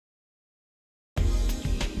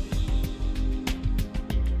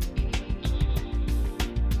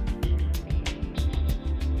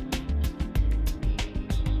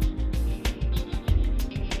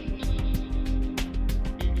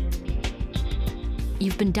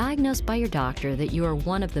You've been diagnosed by your doctor that you are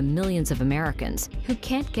one of the millions of Americans who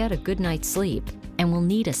can't get a good night's sleep and will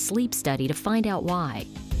need a sleep study to find out why.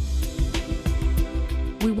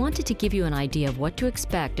 We wanted to give you an idea of what to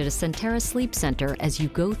expect at a Sentara Sleep Center as you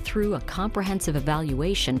go through a comprehensive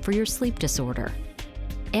evaluation for your sleep disorder.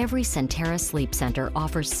 Every Sentara Sleep Center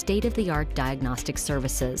offers state-of-the-art diagnostic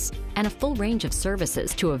services and a full range of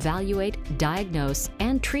services to evaluate, diagnose,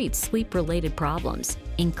 and treat sleep-related problems,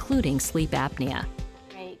 including sleep apnea.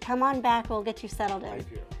 Come on back, we'll get you settled in.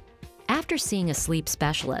 Thank you. After seeing a sleep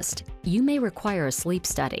specialist, you may require a sleep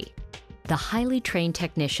study. The highly trained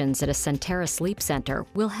technicians at a Sentara Sleep Center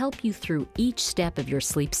will help you through each step of your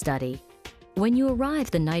sleep study. When you arrive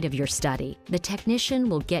the night of your study, the technician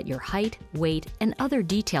will get your height, weight, and other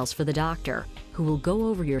details for the doctor, who will go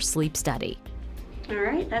over your sleep study. All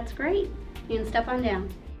right, that's great. You can step on down.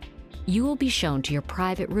 You will be shown to your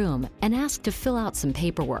private room and asked to fill out some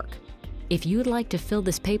paperwork. If you would like to fill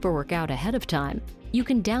this paperwork out ahead of time, you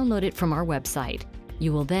can download it from our website.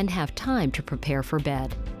 You will then have time to prepare for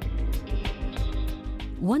bed.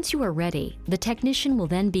 Once you are ready, the technician will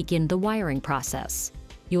then begin the wiring process.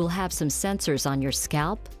 You will have some sensors on your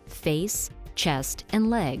scalp, face, chest, and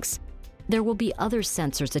legs. There will be other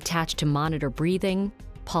sensors attached to monitor breathing,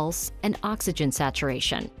 pulse, and oxygen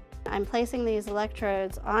saturation. I'm placing these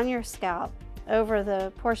electrodes on your scalp over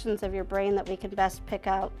the portions of your brain that we can best pick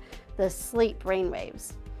out the sleep brain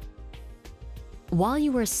waves. While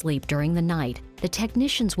you are asleep during the night, the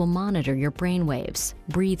technicians will monitor your brain waves,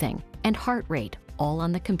 breathing, and heart rate, all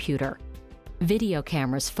on the computer. Video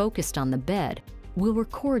cameras focused on the bed will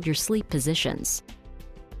record your sleep positions.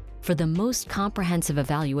 For the most comprehensive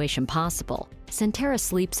evaluation possible, Sentara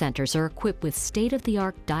Sleep Centers are equipped with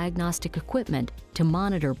state-of-the-art diagnostic equipment to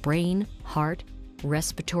monitor brain, heart,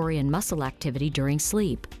 respiratory, and muscle activity during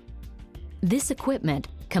sleep. This equipment,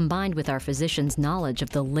 combined with our physicians' knowledge of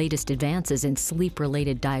the latest advances in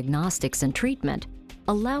sleep-related diagnostics and treatment,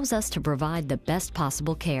 allows us to provide the best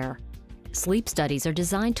possible care. Sleep studies are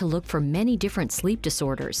designed to look for many different sleep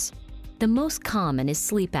disorders. The most common is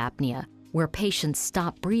sleep apnea, where patients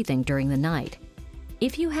stop breathing during the night.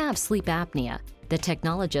 If you have sleep apnea, the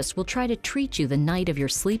technologist will try to treat you the night of your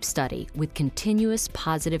sleep study with continuous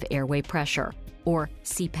positive airway pressure, or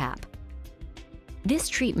CPAP. This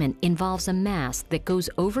treatment involves a mask that goes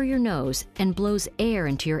over your nose and blows air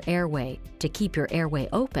into your airway to keep your airway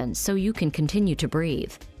open so you can continue to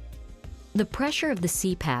breathe. The pressure of the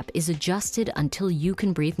CPAP is adjusted until you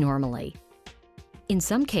can breathe normally. In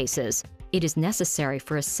some cases, it is necessary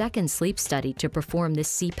for a second sleep study to perform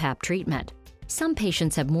this CPAP treatment. Some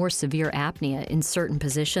patients have more severe apnea in certain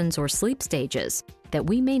positions or sleep stages that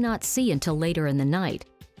we may not see until later in the night,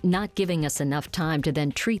 not giving us enough time to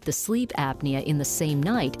then treat the sleep apnea in the same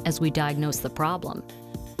night as we diagnose the problem.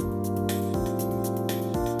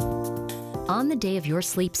 On the day of your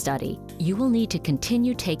sleep study, you will need to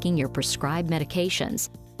continue taking your prescribed medications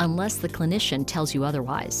unless the clinician tells you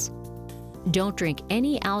otherwise. Don't drink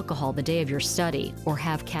any alcohol the day of your study or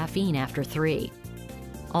have caffeine after 3.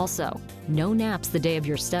 Also, no naps the day of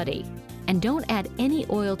your study, and don't add any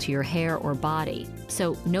oil to your hair or body,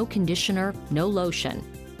 so no conditioner, no lotion,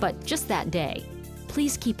 but just that day.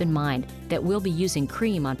 Please keep in mind that we'll be using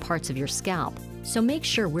cream on parts of your scalp, so make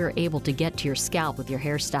sure we're able to get to your scalp with your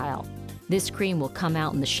hairstyle. This cream will come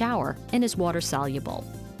out in the shower and is water soluble.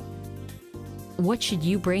 What should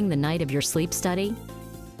you bring the night of your sleep study?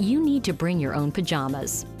 You need to bring your own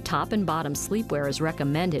pajamas. Top and bottom sleepwear is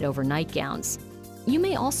recommended over nightgowns. You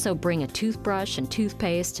may also bring a toothbrush and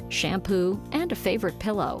toothpaste, shampoo, and a favorite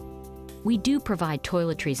pillow. We do provide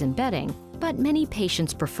toiletries and bedding, but many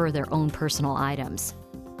patients prefer their own personal items.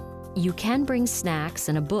 You can bring snacks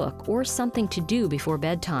and a book or something to do before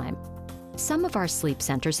bedtime. Some of our sleep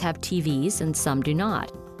centers have TVs and some do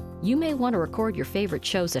not. You may want to record your favorite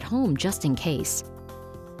shows at home just in case.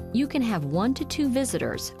 You can have 1 to 2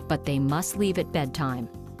 visitors, but they must leave at bedtime.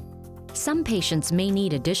 Some patients may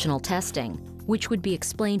need additional testing, which would be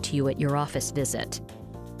explained to you at your office visit.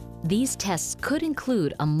 These tests could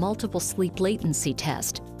include a multiple sleep latency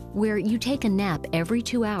test, where you take a nap every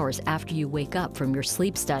 2 hours after you wake up from your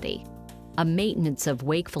sleep study, a maintenance of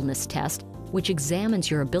wakefulness test, which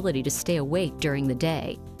examines your ability to stay awake during the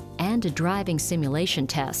day, and a driving simulation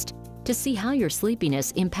test to see how your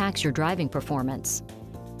sleepiness impacts your driving performance.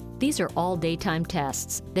 These are all daytime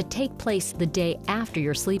tests that take place the day after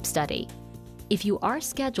your sleep study. If you are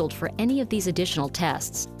scheduled for any of these additional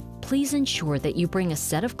tests, please ensure that you bring a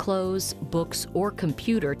set of clothes, books, or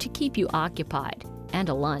computer to keep you occupied, and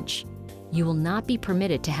a lunch. You will not be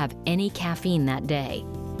permitted to have any caffeine that day.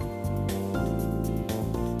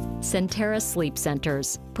 Sentara Sleep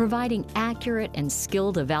Centers, providing accurate and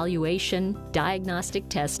skilled evaluation, diagnostic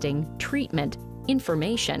testing, treatment,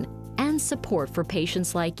 information, and support for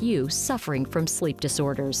patients like you suffering from sleep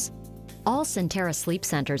disorders. All Sentara Sleep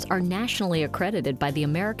Centers are nationally accredited by the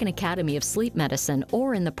American Academy of Sleep Medicine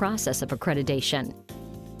or in the process of accreditation.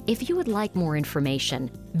 If you would like more information,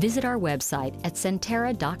 visit our website at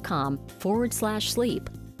sentara.com/sleep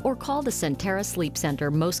or call the Sentara Sleep Center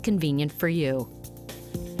most convenient for you.